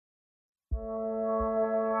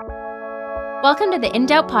Welcome to the In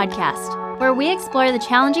Doubt podcast, where we explore the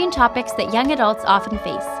challenging topics that young adults often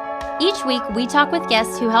face. Each week, we talk with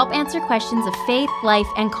guests who help answer questions of faith, life,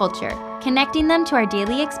 and culture, connecting them to our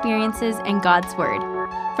daily experiences and God's Word.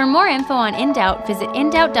 For more info on In Doubt, visit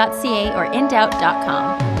indoubt.ca or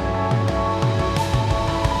indoubt.com.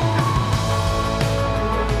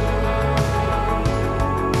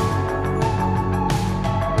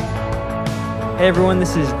 Hey everyone,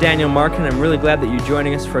 this is Daniel Mark, and I'm really glad that you're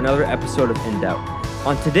joining us for another episode of In Doubt.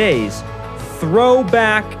 On today's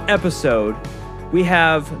throwback episode, we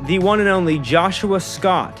have the one and only Joshua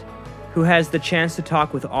Scott, who has the chance to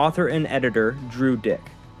talk with author and editor Drew Dyck.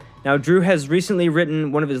 Now, Drew has recently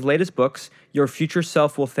written one of his latest books, Your Future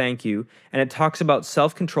Self Will Thank You, and it talks about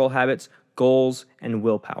self-control habits, goals, and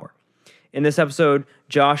willpower. In this episode,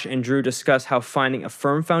 Josh and Drew discuss how finding a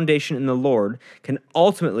firm foundation in the Lord can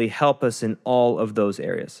ultimately help us in all of those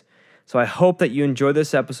areas. So I hope that you enjoy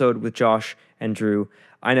this episode with Josh and Drew.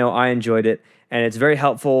 I know I enjoyed it, and it's very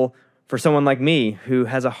helpful for someone like me who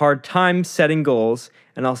has a hard time setting goals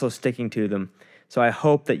and also sticking to them. So I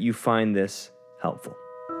hope that you find this helpful.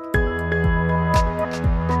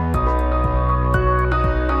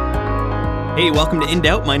 Hey, welcome to In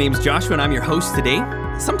Doubt. My name's Joshua, and I'm your host today.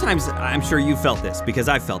 Sometimes I'm sure you felt this, because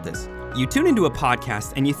I've felt this. You tune into a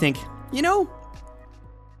podcast and you think,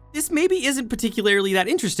 this maybe isn't particularly that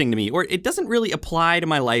interesting to me, or it doesn't really apply to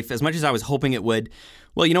my life as much as I was hoping it would.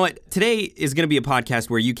 Well, you know what? Today is going to be a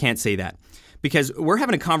podcast where you can't say that, because we're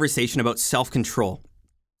having a conversation about self-control.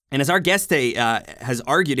 And as our guest today has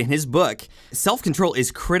argued in his book, self-control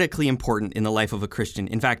is critically important in the life of a Christian.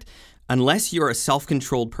 In fact, unless you're a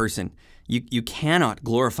self-controlled person, you cannot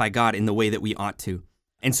glorify God in the way that we ought to.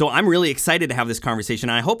 And so I'm really excited to have this conversation.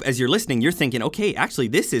 And I hope as you're listening, you're thinking, okay, actually,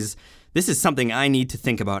 this is something I need to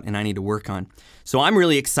think about and I need to work on. So I'm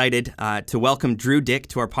really excited to welcome Drew Dyck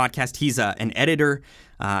to our podcast. He's an editor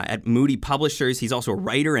at Moody Publishers. He's also a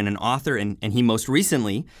writer and an author, and he most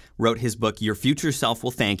recently wrote his book, Your Future Self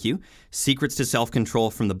Will Thank You, Secrets to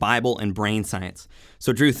Self-Control from the Bible and Brain Science.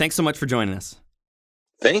 So Drew, thanks so much for joining us.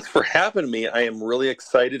 Thanks for having me. I am really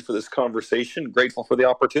excited for this conversation, grateful for the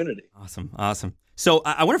opportunity. Awesome. So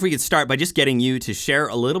I wonder if we could start by just getting you to share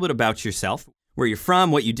a little bit about yourself, where you're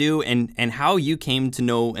from, what you do, and how you came to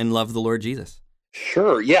know and love the Lord Jesus.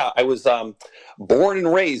 Sure. Yeah, I was born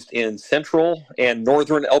and raised in central and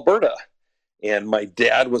northern Alberta. And my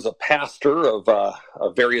dad was a pastor of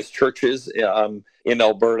various churches in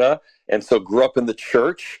Alberta, and so grew up in the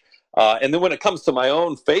church. And then when it comes to my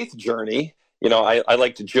own faith journey, I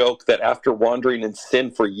like to joke that after wandering in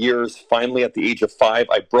sin for years, finally at the age of 5,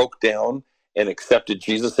 I broke down and accepted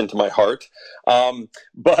Jesus into my heart.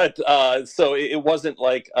 So it wasn't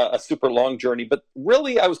like a super long journey, but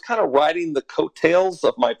really I was kind of riding the coattails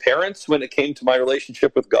of my parents when it came to my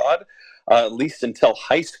relationship with God, at least until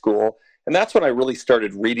high school. And that's when I really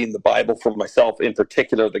started reading the Bible for myself, in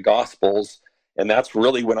particular the Gospels. And that's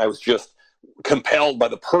really when I was just compelled by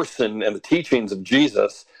the person and the teachings of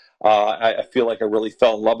Jesus. I feel like I really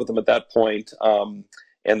fell in love with him at that point, and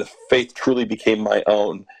the faith truly became my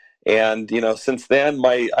own. And, since then,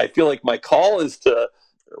 I feel like my call is to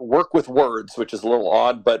work with words, which is a little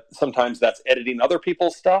odd, but sometimes that's editing other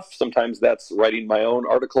people's stuff. Sometimes that's writing my own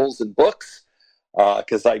articles and books,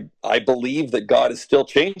 because I believe that God is still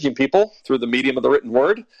changing people through the medium of the written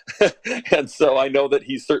word. And so I know that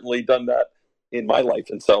he's certainly done that in my life.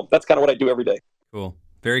 And so that's kind of what I do every day. Cool.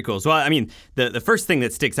 Very cool. So, I mean, the first thing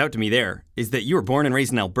that sticks out to me there is that you were born and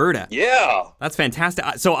raised in Alberta. Yeah. That's fantastic.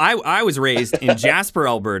 So I was raised in Jasper,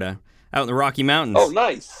 Alberta, out in the Rocky Mountains. Oh,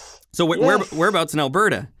 nice. So whereabouts in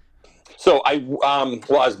Alberta? So I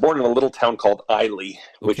was born in a little town called Eiley,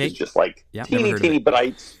 which is just like teeny, but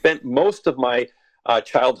I spent most of my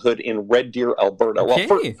childhood in Red Deer, Alberta. Okay.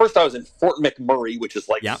 Well, first I was in Fort McMurray, which is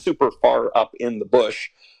like super far up in the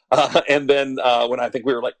bush. And then when I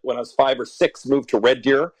was 5 or 6, moved to Red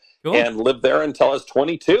Deer and lived there until I was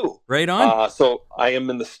 22. Right on. So I am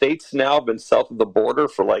in the States now. I've been south of the border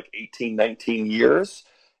for like 18, 19 years.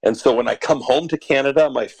 And so when I come home to Canada,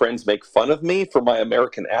 my friends make fun of me for my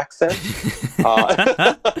American accent.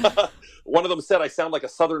 One of them said I sound like a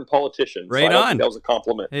Southern politician. Right so I on. think that was a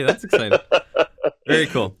compliment. Hey, that's exciting. Very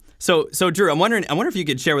cool. So Drew, I wonder if you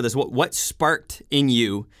could share with us what sparked in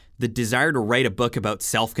you the desire to write a book about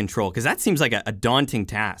self-control, because that seems like a daunting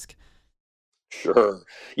task. Sure.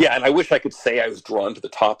 Yeah, and I wish I could say I was drawn to the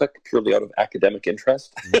topic purely out of academic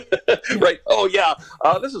interest. Right. Oh, yeah,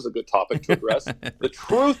 this is a good topic to address. The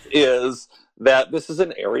truth is that this is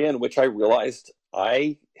an area in which I realized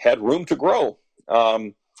I had room to grow.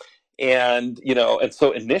 And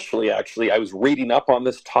so initially, actually, I was reading up on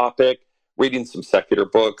this topic, reading some secular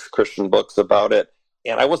books, Christian books about it.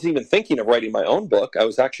 And I wasn't even thinking of writing my own book. I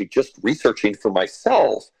was actually just researching for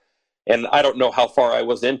myself. And I don't know how far I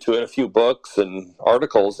was into it, a few books and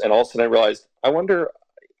articles. And all of a sudden I realized, I wonder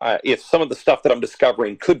if some of the stuff that I'm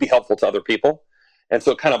discovering could be helpful to other people. And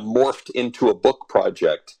so it kind of morphed into a book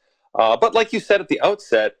project. But like you said at the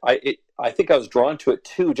outset, I think I was drawn to it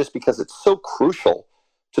too, just because it's so crucial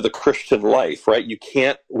to the Christian life, right? You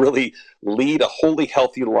can't really lead a wholly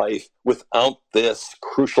healthy life without this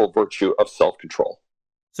crucial virtue of self-control.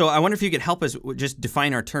 So I wonder if you could help us just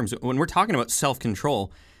define our terms. When we're talking about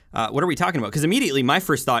self-control, what are we talking about? Because immediately my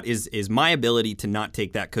first thought is my ability to not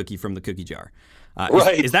take that cookie from the cookie jar.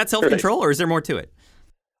 Right. Is that self-control, or is there more to it?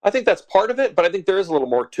 I think that's part of it, but I think there is a little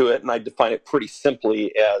more to it, and I define it pretty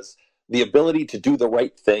simply as the ability to do the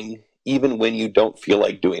right thing even when you don't feel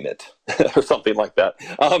like doing it, or something like that.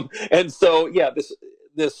 And so, yeah,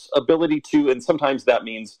 this ability to, and sometimes that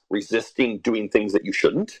means resisting doing things that you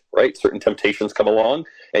shouldn't, right? Certain temptations come along,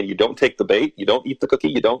 and you don't take the bait, you don't eat the cookie,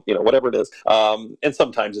 you don't, whatever it is. And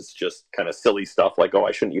sometimes it's just kind of silly stuff like, oh,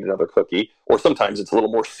 I shouldn't eat another cookie. Or sometimes it's a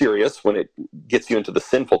little more serious when it gets you into the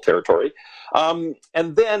sinful territory. And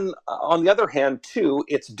then on the other hand, too,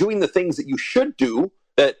 it's doing the things that you should do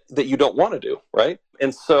that you don't want to do, right?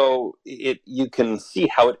 And so you can see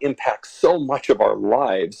how it impacts so much of our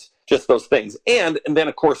lives, just those things. And then,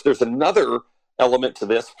 of course, there's another element to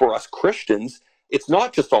this for us Christians. It's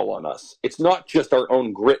not just all on us. It's not just our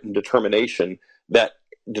own grit and determination that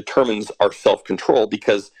determines our self-control,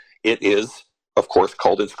 because it is, of course,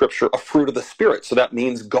 called in Scripture a fruit of the Spirit. So that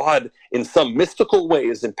means God, in some mystical way,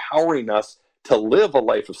 is empowering us to live a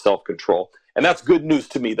life of self-control. And that's good news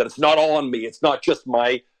to me, that it's not all on me. It's not just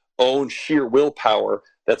my own sheer willpower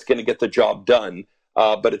that's going to get the job done,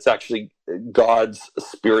 but it's actually God's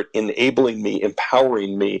Spirit enabling me,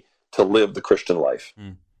 empowering me to live the Christian life.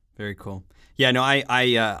 Very cool. Yeah, no,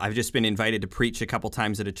 I've just been invited to preach a couple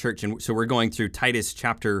times at a church, and so we're going through Titus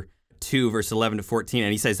chapter 2, verse 11 to 14,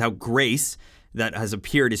 and he says how grace that has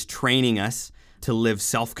appeared is training us to live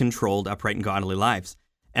self-controlled, upright, and godly lives.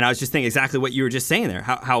 And I was just thinking exactly what you were just saying there,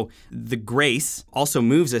 how the grace also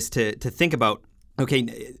moves us to think about,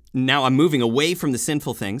 okay, now I'm moving away from the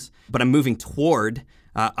sinful things, but I'm moving toward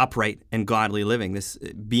upright and godly living, this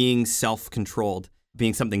being self-controlled,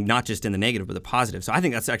 being something not just in the negative, but the positive. So I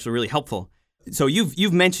think that's actually really helpful. So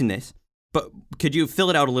you've mentioned this, but could you fill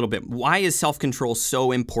it out a little bit? Why is self-control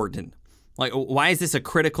so important? Like, why is this a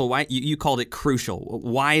critical, why you called it crucial.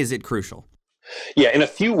 Why is it crucial? Yeah, in a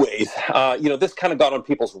few ways. This kind of got on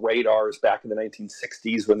people's radars back in the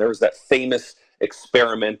 1960s when there was that famous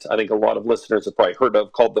experiment, I think a lot of listeners have probably heard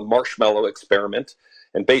of, called the marshmallow experiment.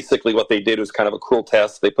 And basically what they did was kind of a cruel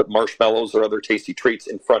test. They put marshmallows or other tasty treats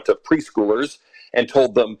in front of preschoolers and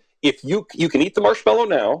told them, if you can eat the marshmallow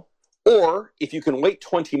now, or if you can wait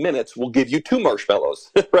 20 minutes, we'll give you 2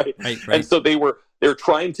 marshmallows, right? Right. And so they were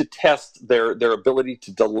trying to test their ability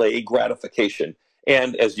to delay gratification.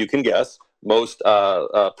 And as you can guess, most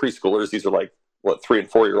preschoolers, these are like, 3 and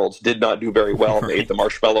 4-year-olds, did not do very well. Right. They ate the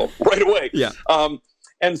marshmallow right away. Yeah.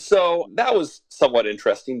 And so that was somewhat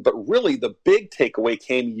interesting. But really, the big takeaway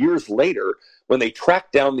came years later when they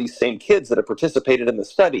tracked down these same kids that had participated in the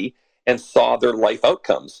study and saw their life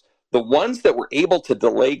outcomes. The ones that were able to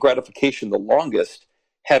delay gratification the longest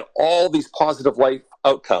had all these positive life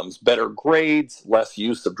outcomes: better grades, less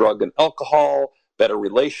use of drug and alcohol, better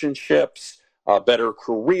relationships, better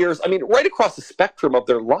careers. I mean, right across the spectrum of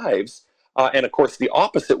their lives. And of course, the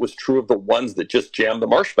opposite was true of the ones that just jammed the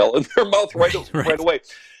marshmallow in their mouth right away.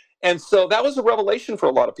 And so that was a revelation for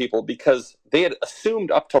a lot of people, because they had assumed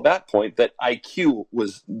up till that point that IQ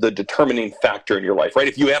was the determining factor in your life, right?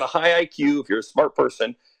 If you had a high IQ, if you're a smart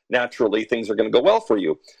person, naturally things are going to go well for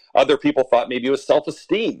you. Other people thought maybe it was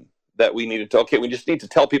self-esteem that we needed to, we just need to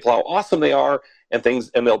tell people how awesome they are and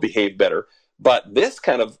they'll behave better. But this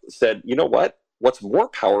kind of said, you know what? What's more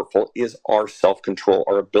powerful is our self-control,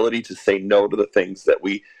 our ability to say no to the things that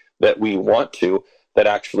we want to, that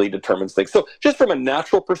actually determines things. So just from a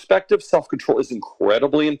natural perspective, self-control is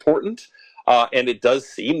incredibly important. And it does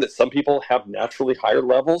seem that some people have naturally higher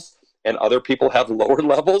levels and other people have lower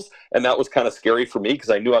levels. And that was kind of scary for me, because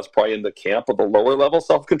I knew I was probably in the camp of the lower level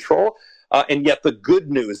self-control. And yet the good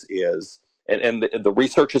news is, and the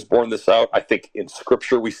research has borne this out, I think in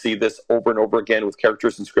Scripture we see this over and over again with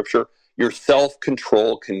characters in Scripture, your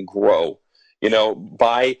self-control can grow,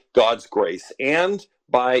 by God's grace and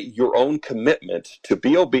by your own commitment to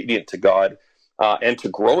be obedient to God and to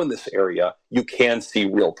grow in this area. You can see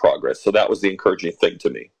real progress. So that was the encouraging thing to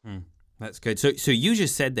me. That's good. So you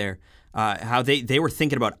just said there how they were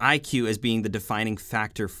thinking about IQ as being the defining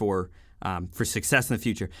factor for for success in the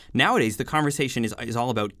future. Nowadays, the conversation is all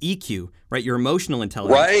about EQ, right? Your emotional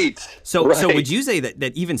intelligence. Right. So right. would you say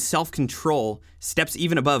that even self-control steps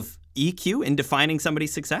even above EQ in defining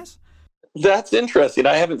somebody's success? That's interesting.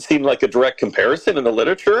 I haven't seen like a direct comparison in the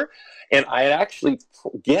literature. And I actually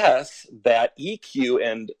guess that EQ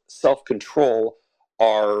and self-control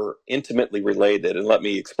are intimately related. And let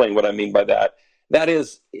me explain what I mean by that. That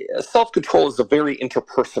is, self-control is a very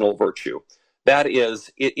interpersonal virtue. That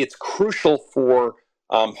is, it's crucial for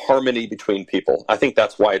harmony between people. I think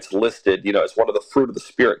that's why it's listed, as one of the fruit of the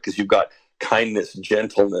Spirit, because you've got kindness,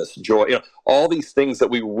 gentleness, joy, all these things that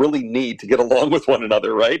we really need to get along with one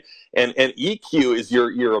another, right? And EQ is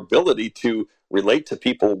your ability to relate to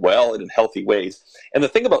people well and in healthy ways. And the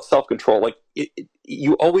thing about self-control, like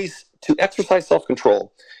you always, to exercise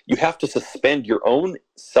self-control, you have to suspend your own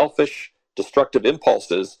selfish, destructive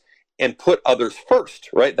impulses and put others first,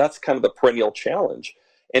 right? That's kind of the perennial challenge.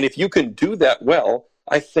 And if you can do that well,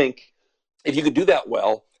 I think if you can do that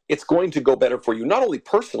well, it's going to go better for you, not only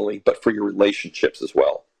personally, but for your relationships as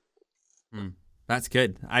well. That's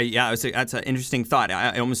good. That's an interesting thought.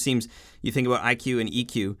 It almost seems you think about IQ and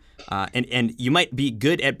EQ, and you might be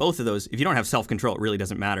good at both of those. If you don't have self-control, it really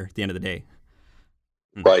doesn't matter at the end of the day.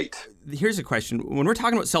 Right. Here's a question. When we're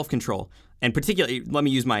talking about self-control, and particularly, let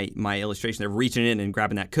me use my illustration of reaching in and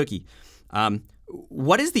grabbing that cookie.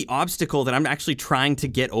 What is the obstacle that I'm actually trying to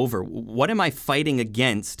get over? What am I fighting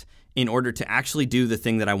against in order to actually do the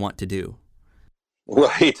thing that I want to do?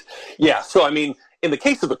 Right. Yeah. So, I mean, in the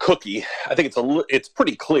case of the cookie, I think it's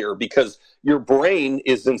pretty clear because your brain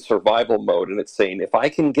is in survival mode and it's saying, if I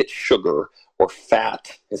can get sugar or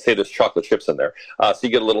fat, and say there's chocolate chips in there, so you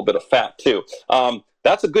get a little bit of fat too.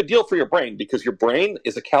 That's a good deal for your brain because your brain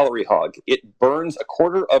is a calorie hog. It burns a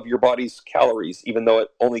quarter of your body's calories, even though it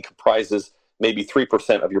only comprises maybe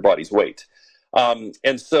 3% of your body's weight.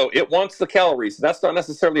 And so it wants the calories. That's not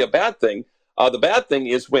necessarily a bad thing. The bad thing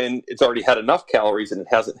is when it's already had enough calories and it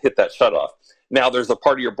hasn't hit that shutoff. Now, there's a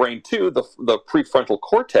part of your brain, too, the prefrontal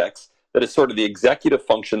cortex, that is sort of the executive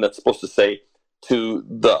function that's supposed to say to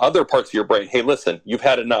the other parts of your brain, hey, listen, you've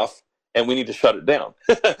had enough and we need to shut it down,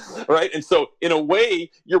 right? And so, in a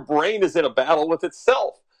way, your brain is in a battle with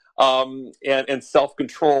itself. And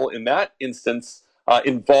self-control in that instance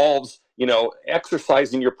involves,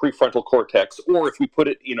 exercising your prefrontal cortex, or if we put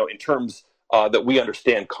it, in terms that we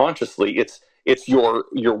understand consciously, it's your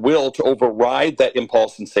will to override that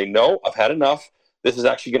impulse and say, no, I've had enough. This is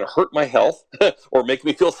actually going to hurt my health or make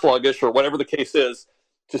me feel sluggish or whatever the case is,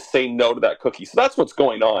 to say no to that cookie. So that's what's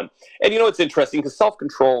going on. And it's interesting because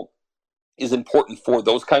self-control is important for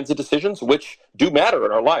those kinds of decisions, which do matter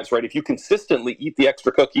in our lives, right? If you consistently eat the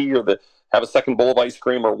extra cookie or have a second bowl of ice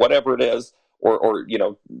cream or whatever it is, or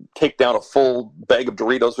take down a full bag of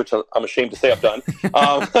Doritos, which I'm ashamed to say I've done.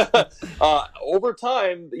 Over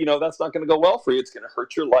time, that's not going to go well for you. It's going to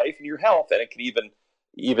hurt your life and your health, and it can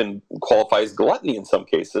even qualify as gluttony in some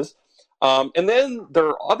cases. And then there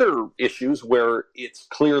are other issues where it's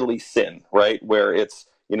clearly sin, right? Where it's,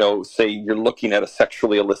 say you're looking at a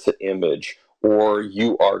sexually illicit image, or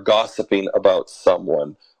you are gossiping about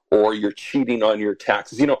someone, or you're cheating on your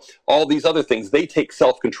taxes. All these other things, they take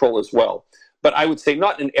self-control as well. But I would say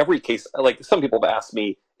not in every case. Like some people have asked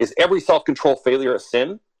me, is every self-control failure a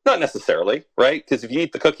sin? Not necessarily, right? Because if you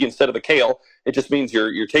eat the cookie instead of the kale, it just means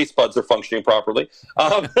your taste buds are functioning properly.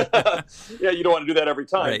 Yeah, you don't want to do that every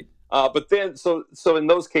time. Right. But then, so in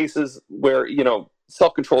those cases where,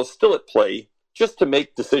 self-control is still at play, just to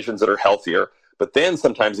make decisions that are healthier. But then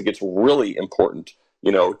sometimes it gets really important,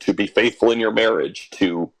 to be faithful in your marriage,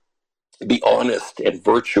 to be honest and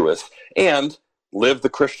virtuous, and live the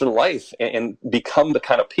Christian life and become the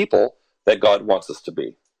kind of people that God wants us to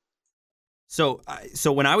be. So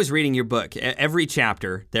when I was reading your book, every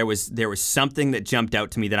chapter there was something that jumped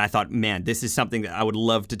out to me that I thought, man, this is something that I would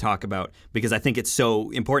love to talk about because I think it's so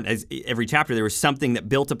important. As every chapter, there was something that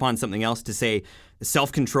built upon something else to say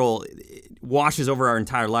self-control washes over our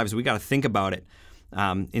entire lives. We got to think about it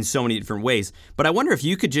in so many different ways. But I wonder if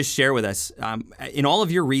you could just share with us, in all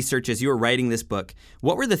of your research as you were writing this book,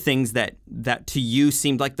 what were the things that to you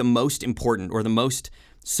seemed like the most important or the most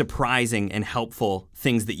surprising and helpful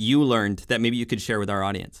things that you learned that maybe you could share with our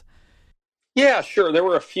audience? Yeah, sure. There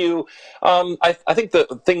were a few. I think the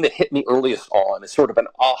thing that hit me earliest on is sort of an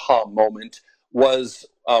aha moment was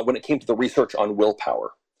when it came to the research on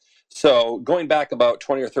willpower. So going back about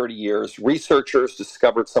 20 or 30 years, researchers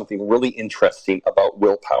discovered something really interesting about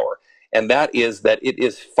willpower, and that is that it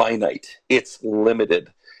is finite. It's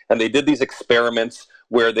limited. And they did these experiments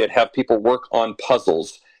where they'd have people work on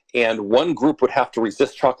puzzles, and one group would have to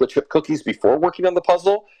resist chocolate chip cookies before working on the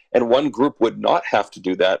puzzle, and one group would not have to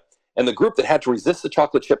do that. And the group that had to resist the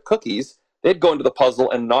chocolate chip cookies, they'd go into the puzzle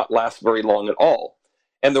and not last very long at all.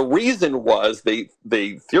 And the reason was they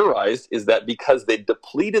theorized is that because they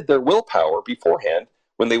depleted their willpower beforehand,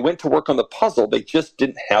 when they went to work on the puzzle, they just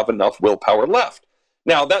didn't have enough willpower left.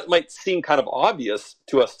 Now, that might seem kind of obvious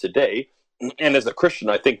to us today. And as a Christian,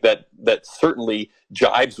 I think that certainly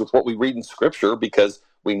jibes with what we read in Scripture, because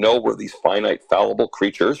we know we're these finite, fallible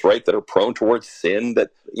creatures, right, that are prone towards sin,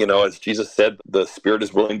 that, as Jesus said, the spirit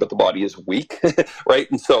is willing, but the body is weak, right?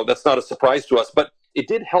 And so that's not a surprise to us. But it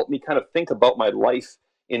did help me kind of think about my life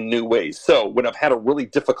in new ways. So when I've had a really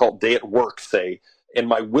difficult day at work, say, and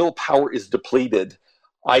my willpower is depleted,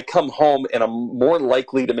 I come home and I'm more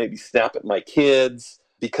likely to maybe snap at my kids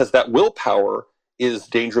because that willpower is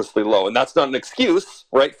dangerously low. And that's not an excuse,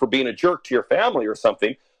 right, for being a jerk to your family or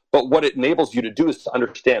something. But what it enables you to do is to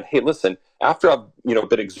understand, hey, listen, after I've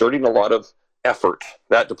been exerting a lot of effort,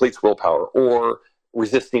 that depletes willpower, or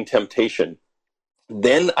resisting temptation,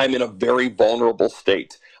 then I'm in a very vulnerable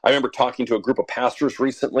state. I remember talking to a group of pastors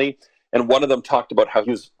recently, and one of them talked about how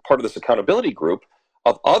he was part of this accountability group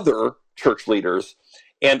of other church leaders.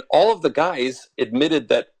 And all of the guys admitted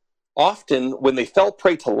that often when they fell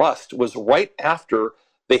prey to lust was right after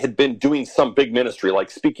they had been doing some big ministry,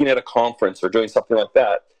 like speaking at a conference or doing something like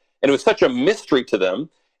that. And it was such a mystery to them.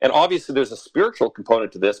 And obviously there's a spiritual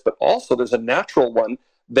component to this, but also there's a natural one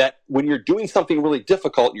that when you're doing something really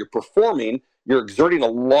difficult, you're performing, you're exerting a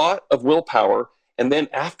lot of willpower. And then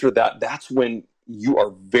after that, that's when you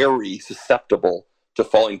are very susceptible to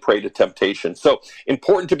falling prey to temptation. So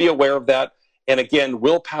important to be aware of that. And again,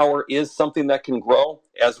 willpower is something that can grow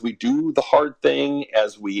as we do the hard thing,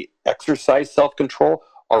 as we exercise self-control.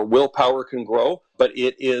 Our willpower can grow, but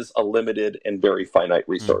it is a limited and very finite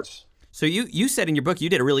resource. So you said in your book, you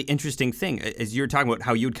did a really interesting thing as you were talking about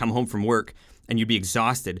how you would come home from work and you'd be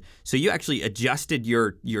exhausted. So you actually adjusted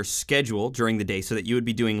your schedule during the day so that you would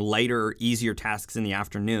be doing lighter or easier tasks in the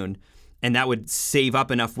afternoon, and that would save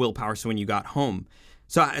up enough willpower so when you got home.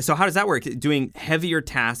 So how does that work? Doing heavier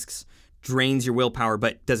tasks drains your willpower,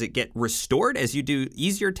 but does it get restored as you do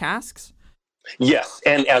easier tasks? Yes,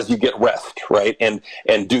 and as you get rest, right, and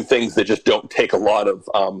do things that just don't take a lot of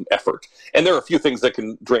effort. And there are a few things that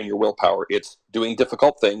can drain your willpower. It's doing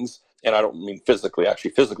difficult things, and I don't mean physically.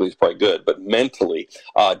 Actually, physically is probably good, but mentally,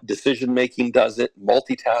 decision-making does it.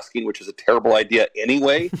 Multitasking, which is a terrible idea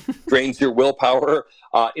anyway, drains your willpower.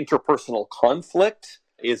 Interpersonal conflict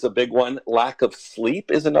is a big one. Lack of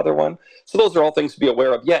sleep is another one. So those are all things to be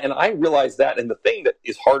aware of. Yeah, and I realize that. And the thing that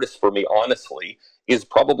is hardest for me, honestly, is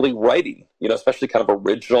probably writing, especially kind of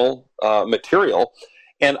original material.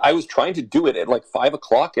 And I was trying to do it at like 5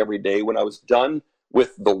 o'clock every day. When I was done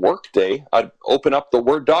with the work day, I'd open up the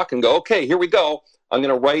Word doc and go, okay, here we go. I'm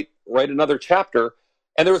going to write another chapter.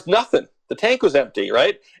 And there was nothing. The tank was empty,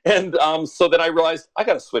 right? And so then I realized I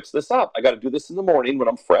got to switch this up. I got to do this in the morning when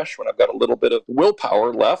I'm fresh, when I've got a little bit of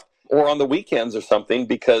willpower left, or on the weekends or something,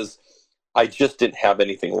 because I just didn't have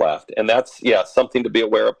anything left. And that's, something to be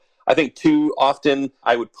aware of. I think too often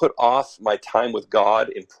I would put off my time with God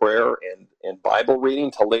in prayer and Bible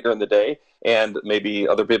reading till later in the day. And maybe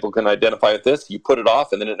other people can identify with this. You put it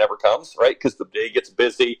off and then it never comes, right? Because the day gets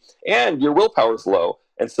busy and your willpower is low.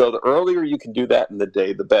 And so the earlier you can do that in the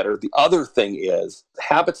day, the better. The other thing is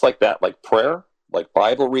habits like that, like prayer, like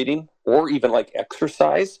Bible reading, or even like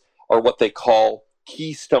exercise, are what they call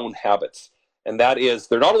keystone habits. And that is,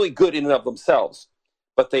 they're not only good in and of themselves,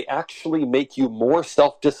 but they actually make you more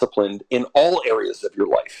self-disciplined in all areas of your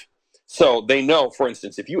life. So they know, for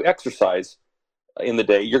instance, if you exercise in the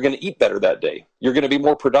day, you're going to eat better that day. You're going to be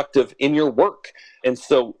more productive in your work. And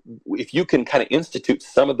so if you can kind of institute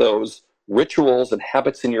some of those rituals and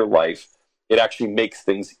habits in your life, it actually makes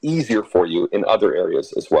things easier for you in other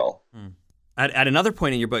areas as well. At another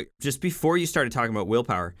point in your book, just before you started talking about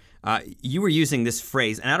willpower, you were using this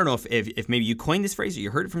phrase, and I don't know if maybe you coined this phrase or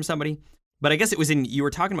you heard it from somebody, but I guess it was you were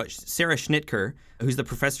talking about Sarah Schnitker, who's the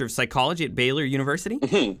professor of psychology at Baylor University,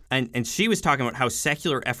 and she was talking about how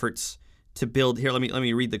secular efforts to build, here, let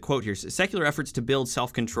me read the quote here. Secular efforts to build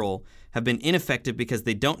self-control have been ineffective because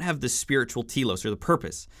they don't have the spiritual telos, or the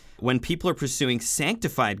purpose. When people are pursuing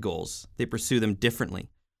sanctified goals, they pursue them differently.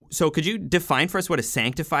 So could you define for us what a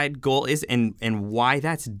sanctified goal is and why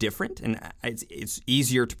that's different and it's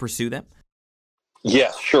easier to pursue them?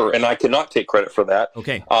 Yes, sure. And I cannot take credit for that.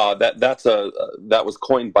 Okay. That was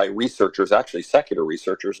coined by researchers, actually secular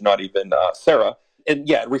researchers, not even Sarah. And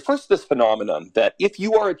yeah, it refers to this phenomenon that if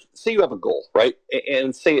you are, say you have a goal, right?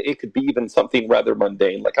 And say it could be even something rather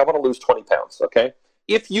mundane, like I want to lose 20 pounds, okay?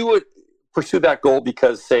 If you would pursue that goal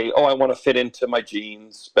because, say, I want to fit into my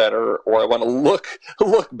jeans better, or I want to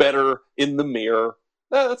look better in the mirror,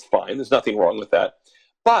 That's fine. There's nothing wrong with that.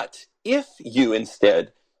 But if you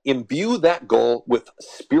instead imbue that goal with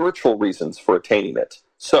spiritual reasons for attaining it.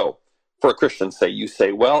 So, for a Christian, you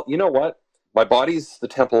say, well, you know what? My body's the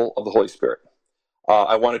temple of the Holy Spirit.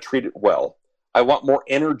 I want to treat it well. I want more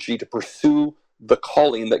energy to pursue the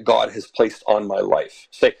calling that God has placed on my life.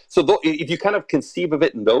 If you kind of conceive of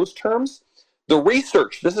it in those terms, the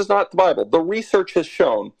research, this is not the Bible, the research has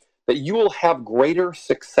shown that you will have greater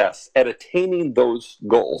success at attaining those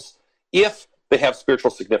goals if they have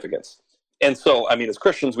spiritual significance. And so, as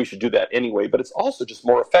Christians, we should do that anyway, but it's also just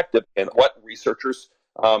more effective. And what researchers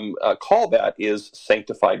call that is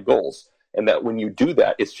sanctified goals. And that when you do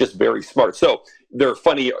that, it's just very smart. So they're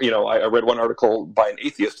funny. I read one article by an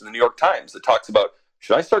atheist in the New York Times that talks about,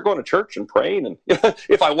 should I start going to church and praying? And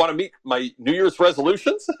if I want to meet my New Year's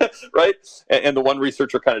resolutions, right? And the one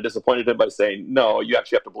researcher kind of disappointed him by saying, no, you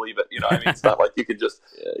actually have to believe it. It's not like you can just,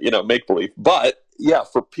 make believe. But yeah,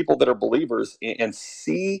 for people that are believers and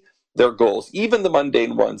see their goals, even the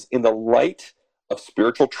mundane ones, in the light of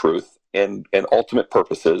spiritual truth and ultimate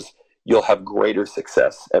purposes, you'll have greater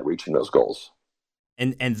success at reaching those goals.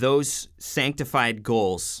 And those sanctified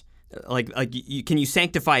goals, can you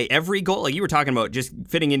sanctify every goal? Like you were talking about just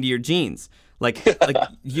fitting into your jeans. Do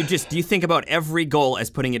you think about every goal as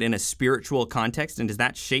putting it in a spiritual context, and does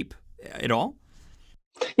that shape it all?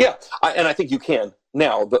 Yeah, I think you can.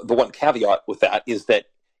 Now, the one caveat with that is that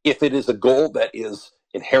if it is a goal that is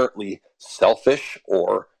inherently selfish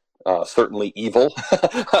or certainly evil,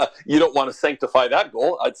 you don't want to sanctify that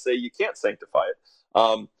goal. I'd say you can't sanctify it.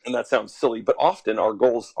 And that sounds silly, but often our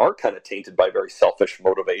goals are kind of tainted by very selfish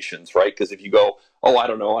motivations, right? Because if you go, I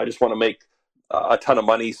don't know, I just want to make a ton of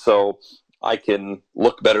money so I can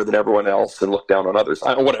look better than everyone else and look down on others,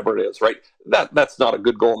 whatever it is, right? That's not a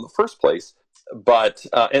good goal in the first place. But,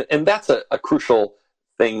 and that's a crucial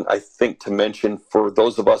thing, I think, to mention for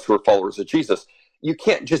those of us who are followers of Jesus. You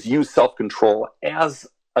can't just use self-control as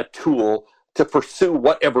a tool to pursue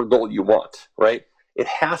whatever goal you want, right? It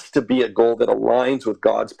has to be a goal that aligns with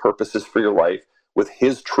God's purposes for your life, with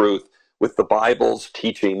His truth, with the Bible's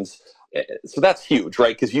teachings. So that's huge,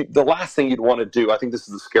 right? Because the last thing you'd want to do, I think this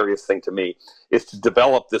is the scariest thing to me, is to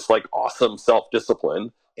develop this awesome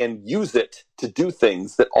self-discipline and use it to do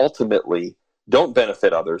things that ultimately don't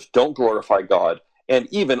benefit others, don't glorify God, and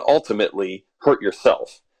even ultimately hurt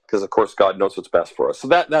yourself. Because, of course, God knows what's best for us. So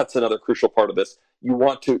that's another crucial part of this. You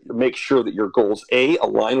want to make sure that your goals, A,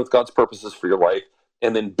 align with God's purposes for your life,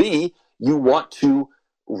 and then B, you want to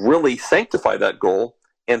really sanctify that goal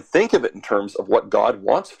and think of it in terms of what God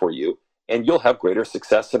wants for you, and you'll have greater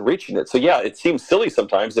success in reaching it. So, yeah, it seems silly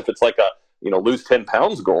sometimes if it's like a lose 10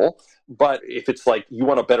 pounds goal, but if it's like you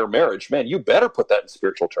want a better marriage, man, you better put that in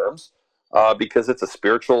spiritual terms because it's a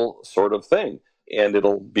spiritual sort of thing, and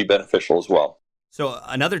it'll be beneficial as well. So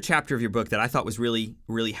another chapter of your book that I thought was really,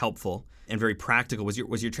 really helpful and very practical was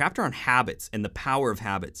your chapter on habits and the power of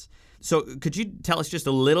habits. So could you tell us just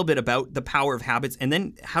a little bit about the power of habits, and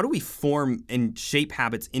then how do we form and shape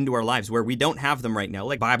habits into our lives where we don't have them right now,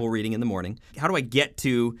 like Bible reading in the morning? How do I get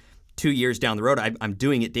to 2 years down the road, I'm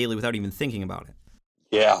doing it daily without even thinking about it?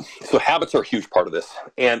 Yeah, so habits are a huge part of this,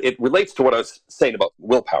 and it relates to what I was saying about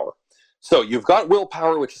willpower. So you've got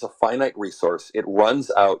willpower, which is a finite resource. It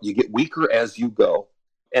runs out. You get weaker as you go.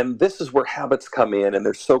 And this is where habits come in, and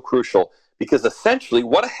they're so crucial because essentially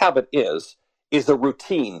what a habit is a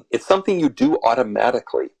routine. It's something you do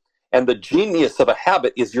automatically. And the genius of a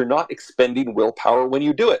habit is you're not expending willpower when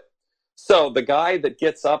you do it. So the guy that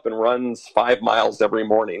gets up and runs 5 miles every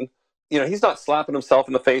morning, he's not slapping himself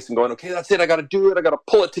in the face and going, okay, that's it. I got to do it. I got to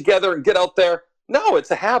pull it together and get out there. No,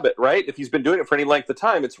 it's a habit, right? If he's been doing it for any length of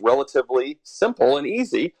time, it's relatively simple and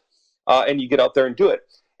easy, and you get out there and do it.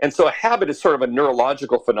 And so a habit is sort of a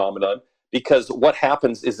neurological phenomenon because what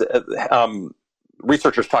happens is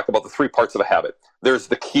researchers talk about the 3 parts of a habit. There's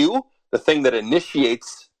the cue, the thing that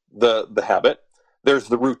initiates the habit. There's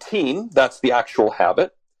the routine, that's the actual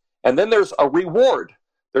habit. And then there's a reward.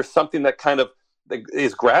 There's something that kind of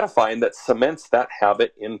is gratifying that cements that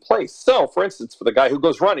habit in place. So, for instance, for the guy who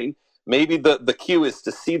goes running, maybe the cue is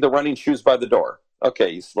to see the running shoes by the door.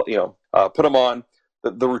 Okay, put them on.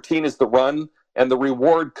 The routine is the run, and the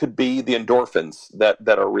reward could be the endorphins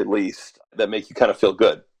that are released that make you kind of feel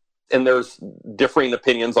good. And there's differing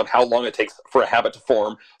opinions on how long it takes for a habit to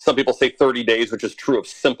form. Some people say 30 days, which is true of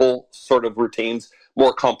simple sort of routines.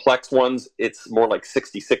 More complex ones, it's more like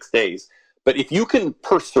 66 days. But if you can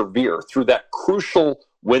persevere through that crucial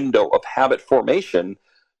window of habit formation,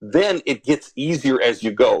 then it gets easier as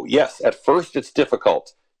you go. Yes, at first it's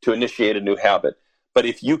difficult to initiate a new habit, but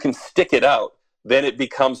if you can stick it out, then it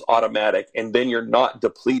becomes automatic, and then you're not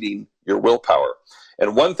depleting your willpower.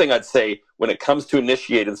 And one thing I'd say when it comes to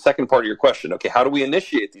initiating, the second part of your question, okay, how do we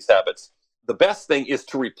initiate these habits? The best thing is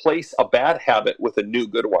to replace a bad habit with a new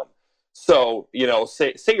good one. So,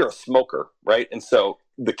 say you're a smoker, right? And so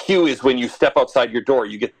the cue is when you step outside your door,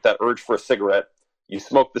 you get that urge for a cigarette, you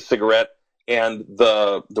smoke the cigarette, and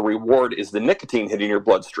the reward is the nicotine hitting your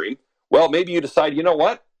bloodstream. Well, maybe you decide, you know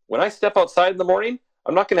what? When I step outside in the morning,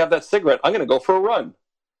 I'm not going to have that cigarette. I'm going to go for a run.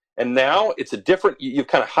 And now it's you've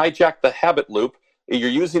kind of hijacked the habit loop. You're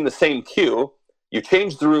using the same cue. You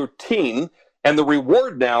change the routine, and the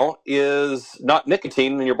reward now is not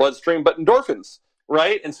nicotine in your bloodstream, but endorphins,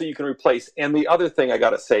 right? And so you can replace. And the other thing I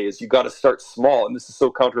got to say is you got to start small. And this is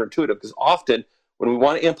so counterintuitive because often when we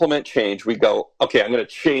want to implement change, we go, okay, I'm going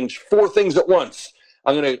to change 4 things at once.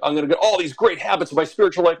 I'm going to get all these great habits of my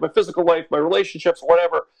spiritual life, my physical life, my relationships,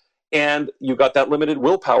 whatever. And you got that limited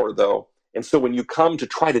willpower, though. And so when you come to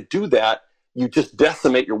try to do that, you just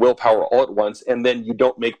decimate your willpower all at once, and then you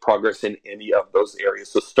don't make progress in any of those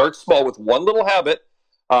areas. So start small with one little habit.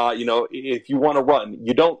 If you want to run,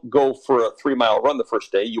 you don't go for a 3-mile run the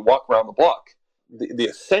first day. You walk around the block. The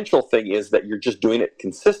essential thing is that you're just doing it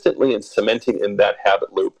consistently and cementing in that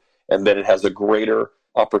habit loop, and then it has a greater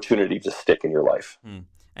opportunity to stick in your life.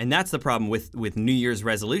 And that's the problem with New Year's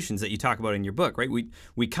resolutions that you talk about in your book, right?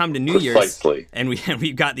 We come to New Precisely. Year's and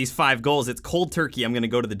we've got these 5 goals. It's cold turkey. I'm going to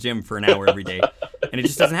go to the gym for an hour every day, and it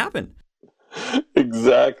just doesn't happen.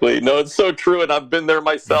 Exactly. No, it's so true, and I've been there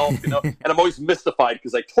myself. And I'm always mystified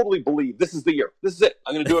because I totally believe this is the year. This is it.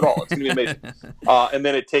 I'm going to do it all. It's going to be amazing. And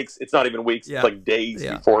then it's not even weeks. It's like days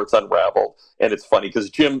before it's unraveled. And it's funny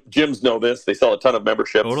because gyms know this. They sell a ton of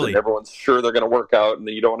memberships, and everyone's sure they're going to work out, and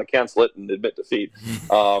then you don't want to cancel it and admit defeat.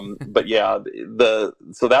 But yeah,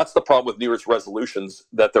 so that's the problem with New Year's resolutions,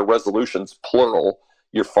 that they're resolutions, plural.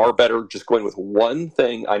 You're far better just going with one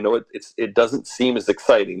thing. I know it doesn't seem as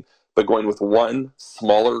exciting, but going with one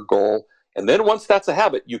smaller goal. And then once that's a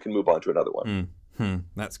habit, you can move on to another one.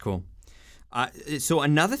 That's cool. So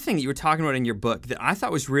another thing that you were talking about in your book that I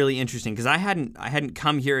thought was really interesting, because I hadn't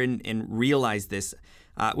come here and realized this,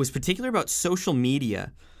 was particularly about social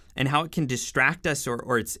media and how it can distract us,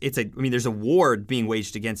 or there's a war being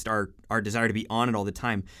waged against our desire to be on it all the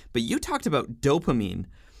time. But you talked about dopamine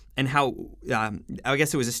and how I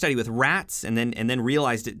guess it was a study with rats, and then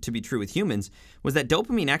realized it to be true with humans, was that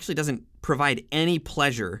dopamine actually doesn't provide any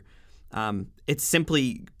pleasure. It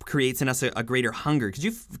simply creates in us a greater hunger. Could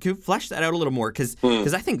you flesh that out a little more?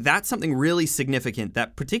 Because I think that's something really significant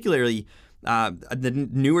that particularly the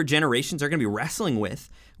newer generations are going to be wrestling with,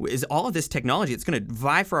 is all of this technology. It's going to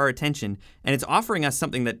vie for our attention, and it's offering us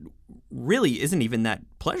something that really isn't even that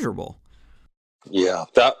pleasurable. Yeah,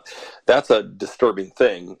 that's a disturbing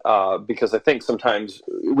thing, because I think sometimes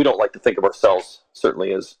we don't like to think of ourselves,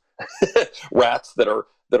 certainly as rats that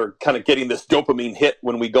are kind of getting this dopamine hit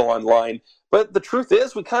when we go online. But the truth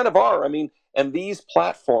is, we kind of are. I mean, and these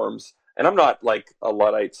platforms, and I'm not like a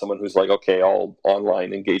Luddite, someone who's like, okay, all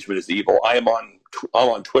online engagement is evil. I'm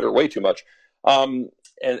on Twitter way too much,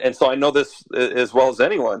 and so I know this as well as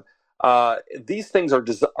anyone. These things are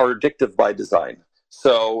addictive by design.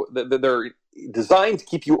 So they're designed to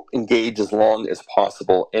keep you engaged as long as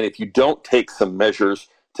possible. And if you don't take some measures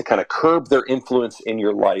to kind of curb their influence in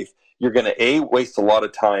your life, you're going to waste a lot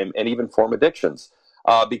of time and even form addictions.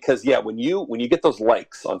 Because when you get those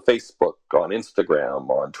likes on Facebook, on Instagram,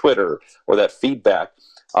 on Twitter, or that feedback,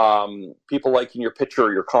 people liking your picture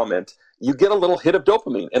or your comment, you get a little hit of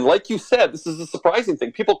dopamine. And like you said, this is a surprising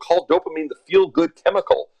thing. People call dopamine the feel-good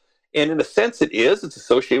chemical. And in a sense it is. It's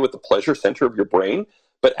associated with the pleasure center of your brain.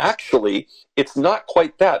 But actually, it's not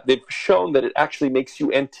quite that. They've shown that it actually makes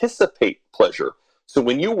you anticipate pleasure. So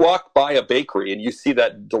when you walk by a bakery and you see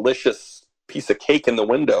that delicious piece of cake in the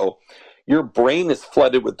window, your brain is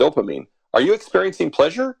flooded with dopamine. Are you experiencing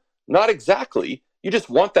pleasure? Not exactly. You just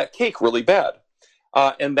want that cake really bad.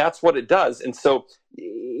 And that's what it does. And so,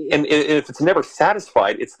 and if it's never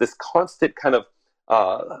satisfied, it's this constant kind of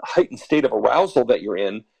heightened state of arousal that you're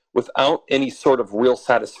in without any sort of real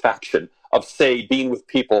satisfaction of, say, being with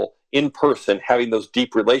people in person, having those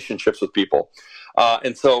deep relationships with people.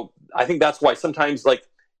 And so I think that's why sometimes, like,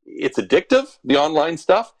 it's addictive, the online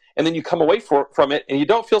stuff, and then you come away from it and you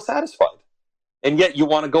don't feel satisfied. And yet you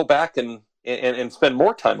want to go back and spend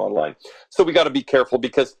more time online. So we got to be careful,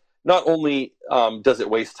 because not only does it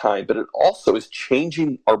waste time, but it also is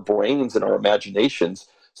changing our brains and our imaginations,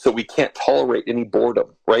 so we can't tolerate any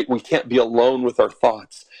boredom, right? We can't be alone with our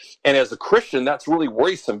thoughts. And as a Christian, that's really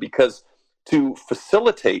worrisome, because to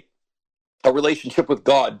facilitate a relationship with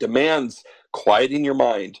God demands quieting your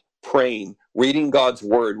mind, praying, reading God's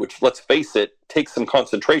word, which, let's face it, takes some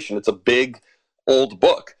concentration. It's a big, old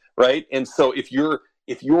book, right? And so if you're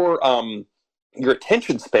if your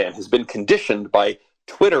attention span has been conditioned by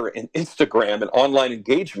Twitter and Instagram and online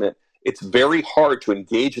engagement, it's very hard to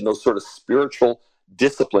engage in those sort of spiritual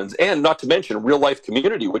disciplines, and not to mention real life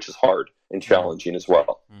community, which is hard and challenging as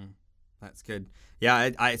well. That's good. Yeah,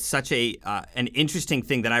 it's such an interesting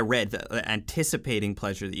thing that I read, the anticipating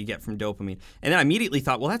pleasure that you get from dopamine. And then I immediately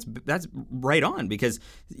thought, well, that's right on, because,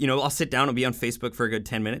 I'll sit down and be on Facebook for a good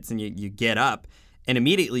 10 minutes and you get up and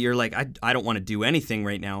immediately you're like, I don't want to do anything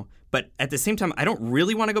right now. But at the same time, I don't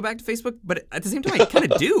really want to go back to Facebook, but at the same time, I kind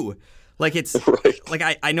of do. Like it's right.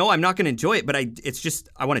 Like I know I'm not going to enjoy it, but it's just,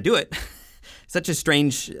 I want to do it. Such a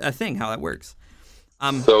strange thing how that works.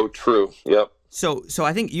 So true. Yep. So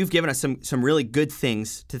I think you've given us some really good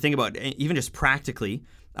things to think about, even just practically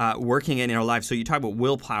working in our lives. So you talk about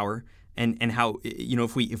willpower and how,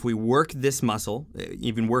 if we work this muscle,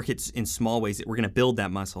 even work it in small ways, we're going to build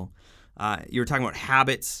that muscle. You were talking about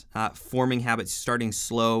habits, forming habits, starting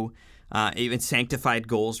slow, even sanctified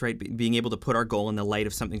goals, right? Being able to put our goal in the light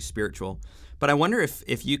of something spiritual. But I wonder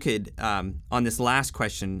if you could, on this last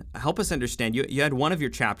question, help us understand. You had one of your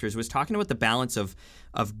chapters was talking about the balance of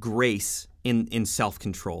grace in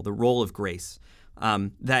self-control, the role of grace.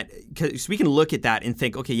 Because we can look at that and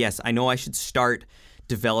think, okay, yes, I know I should start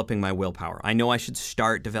developing my willpower. I know I should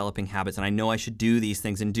start developing habits, and I know I should do these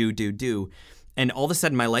things and do. And all of a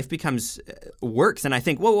sudden, my life becomes works, and I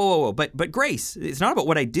think, whoa, but grace. It's not about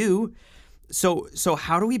what I do. So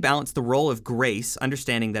how do we balance the role of grace,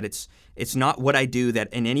 understanding that it's not what I do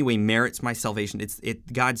that in any way merits my salvation. It's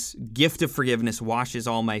God's gift of forgiveness washes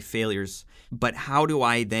all my failures. But how do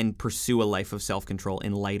I then pursue a life of self-control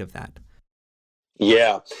in light of that?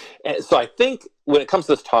 Yeah. And so I think when it comes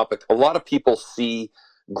to this topic, a lot of people see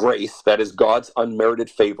grace, that is God's unmerited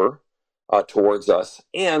favor towards us,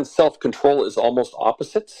 and self-control is almost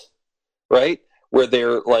opposites, right? Where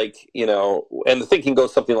they're like, and the thinking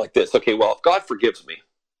goes something like this. Okay, well, if God forgives me,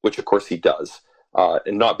 which of course he does,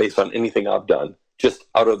 and not based on anything I've done, just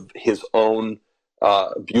out of his own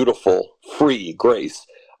beautiful, free grace,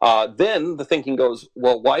 then the thinking goes,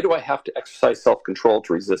 well, why do I have to exercise self-control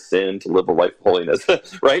to resist sin, to live a life of holiness,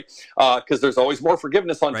 right? Because there's always more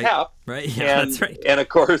forgiveness on tap. Right, yeah, that's right. And of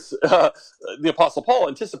course, the Apostle Paul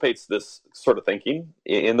anticipates this sort of thinking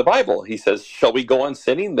in the Bible. He says, shall we go on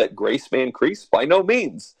sinning that grace may increase? By no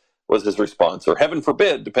means, was his response, or heaven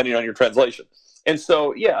forbid, depending on your translation. And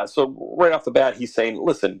so, so right off the bat, he's saying,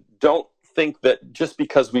 listen, don't think that just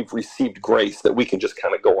because we've received grace that we can just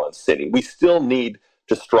kind of go on sinning. We still need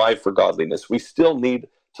to strive for godliness. We still need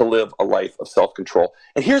to live a life of self-control.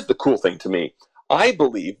 And here's the cool thing to me. I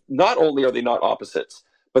believe not only are they not opposites,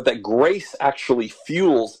 but that grace actually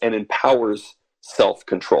fuels and empowers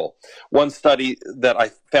self-control. One study that I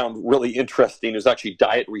found really interesting is actually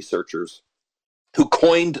diet researchers who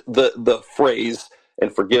coined the phrase,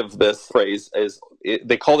 and forgive this phrase,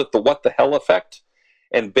 they called it the what the hell effect.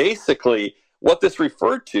 And basically what this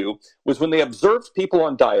referred to was when they observed people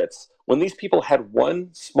on diets, when these people had one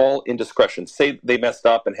small indiscretion, say they messed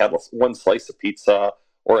up and had one slice of pizza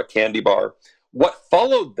or a candy bar, what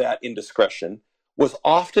followed that indiscretion was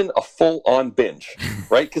often a full-on binge,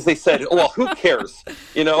 right? Because they said, well, who cares?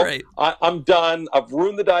 Right. I'm done. I've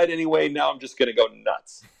ruined the diet anyway. Now I'm just going to go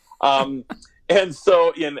nuts. And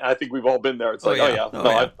so, I think we've all been there. It's like,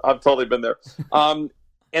 I've totally been there.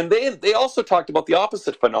 And they also talked about the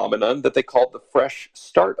opposite phenomenon that they called the fresh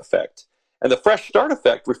start effect. And the fresh start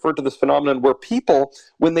effect referred to this phenomenon where people,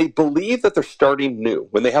 when they believe that they're starting new,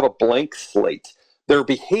 when they have a blank slate, their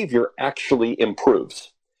behavior actually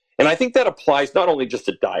improves. And I think that applies not only just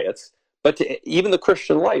to diets, but to even the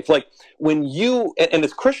Christian life. Like when and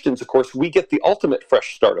as Christians, of course, we get the ultimate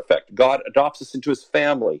fresh start effect. God adopts us into his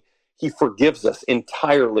family. He forgives us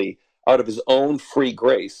entirely out of his own free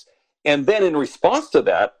grace. And then in response to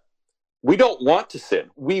that, we don't want to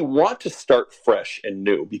sin. We want to start fresh and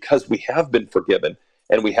new because we have been forgiven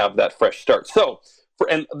and we have that fresh start. So,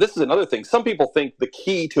 and this is another thing. Some people think the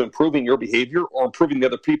key to improving your behavior or improving the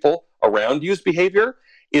other people around you's behavior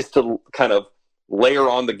is to kind of layer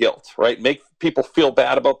on the guilt, right? Make people feel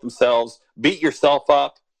bad about themselves, beat yourself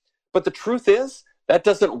up. But the truth is that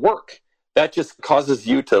doesn't work. That just causes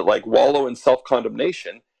you to wallow in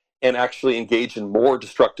self-condemnation and actually engage in more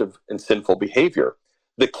destructive and sinful behavior.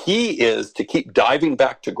 The key is to keep diving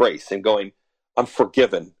back to grace and going, I'm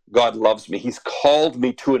forgiven. God loves me. He's called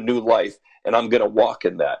me to a new life, and I'm going to walk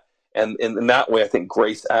in that. And in that way, I think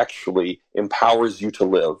grace actually empowers you to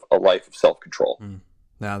live a life of self-control.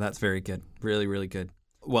 Now, that's very good. Really, really good.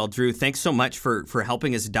 Well, Drew, thanks so much for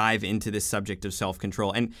helping us dive into this subject of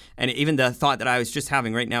self-control. And even the thought that I was just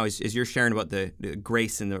having right now is you're sharing about the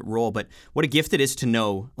grace and the role, but what a gift it is to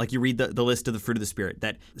know, like you read the list of the fruit of the Spirit,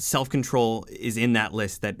 that self-control is in that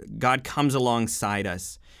list, that God comes alongside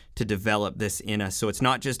us to develop this in us. So it's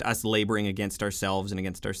not just us laboring against ourselves and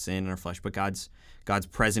against our sin and our flesh, but God's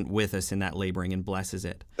present with us in that laboring and blesses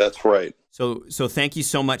it. That's right. So thank you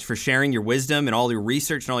so much for sharing your wisdom and all your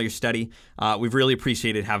research and all your study. We've really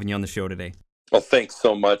appreciated having you on the show today. Well, thanks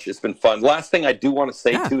so much. It's been fun. Last thing I do want to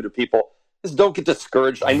say, too, to people is don't get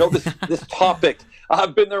discouraged. I know this topic,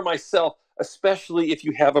 I've been there myself, especially if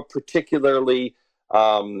you have a particularly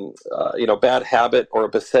bad habit or a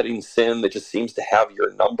besetting sin that just seems to have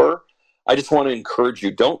your number. I just want to encourage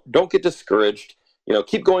you, don't get discouraged.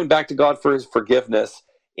 Keep going back to God for his forgiveness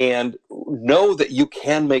and know that you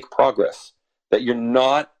can make progress, that you're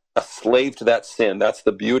not a slave to that sin. That's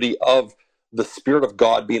the beauty of the Spirit of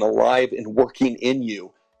God being alive and working in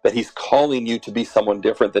you, that he's calling you to be someone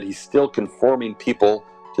different, that he's still conforming people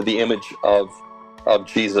to the image of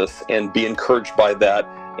Jesus, and be encouraged by that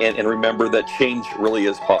and remember that change really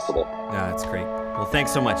is possible. Yeah, that's great. Well,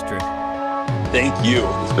 thanks so much, Drew. Thank you.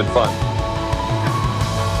 It's been fun.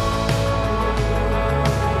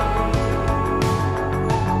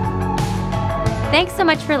 Thanks so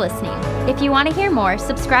much for listening. If you want to hear more,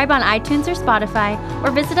 subscribe on iTunes or Spotify,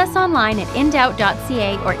 or visit us online at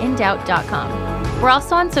indoubt.ca or indoubt.com. We're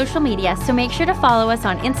also on social media, so make sure to follow us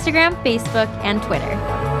on Instagram, Facebook, and Twitter.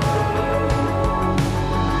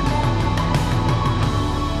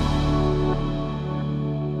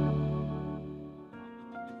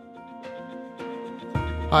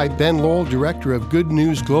 Hi, Ben Lowell, Director of Good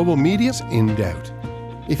News Global Media's In Doubt.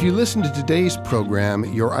 If you listen to today's program,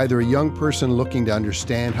 you're either a young person looking to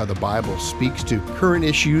understand how the Bible speaks to current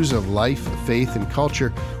issues of life, faith, and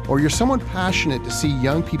culture, or you're someone passionate to see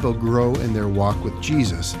young people grow in their walk with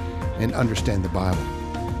Jesus and understand the Bible.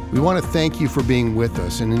 We want to thank you for being with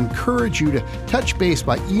us and encourage you to touch base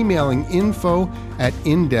by emailing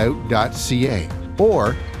info@indoubt.ca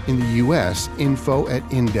or in the U.S.,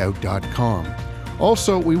 info@indoubt.com.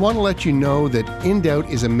 Also, we want to let you know that In Doubt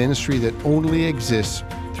is a ministry that only exists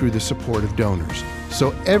through the support of donors.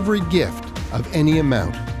 So every gift of any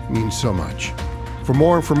amount means so much. For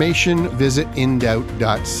more information, visit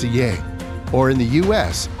indoubt.ca or in the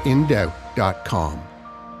U.S., indoubt.com.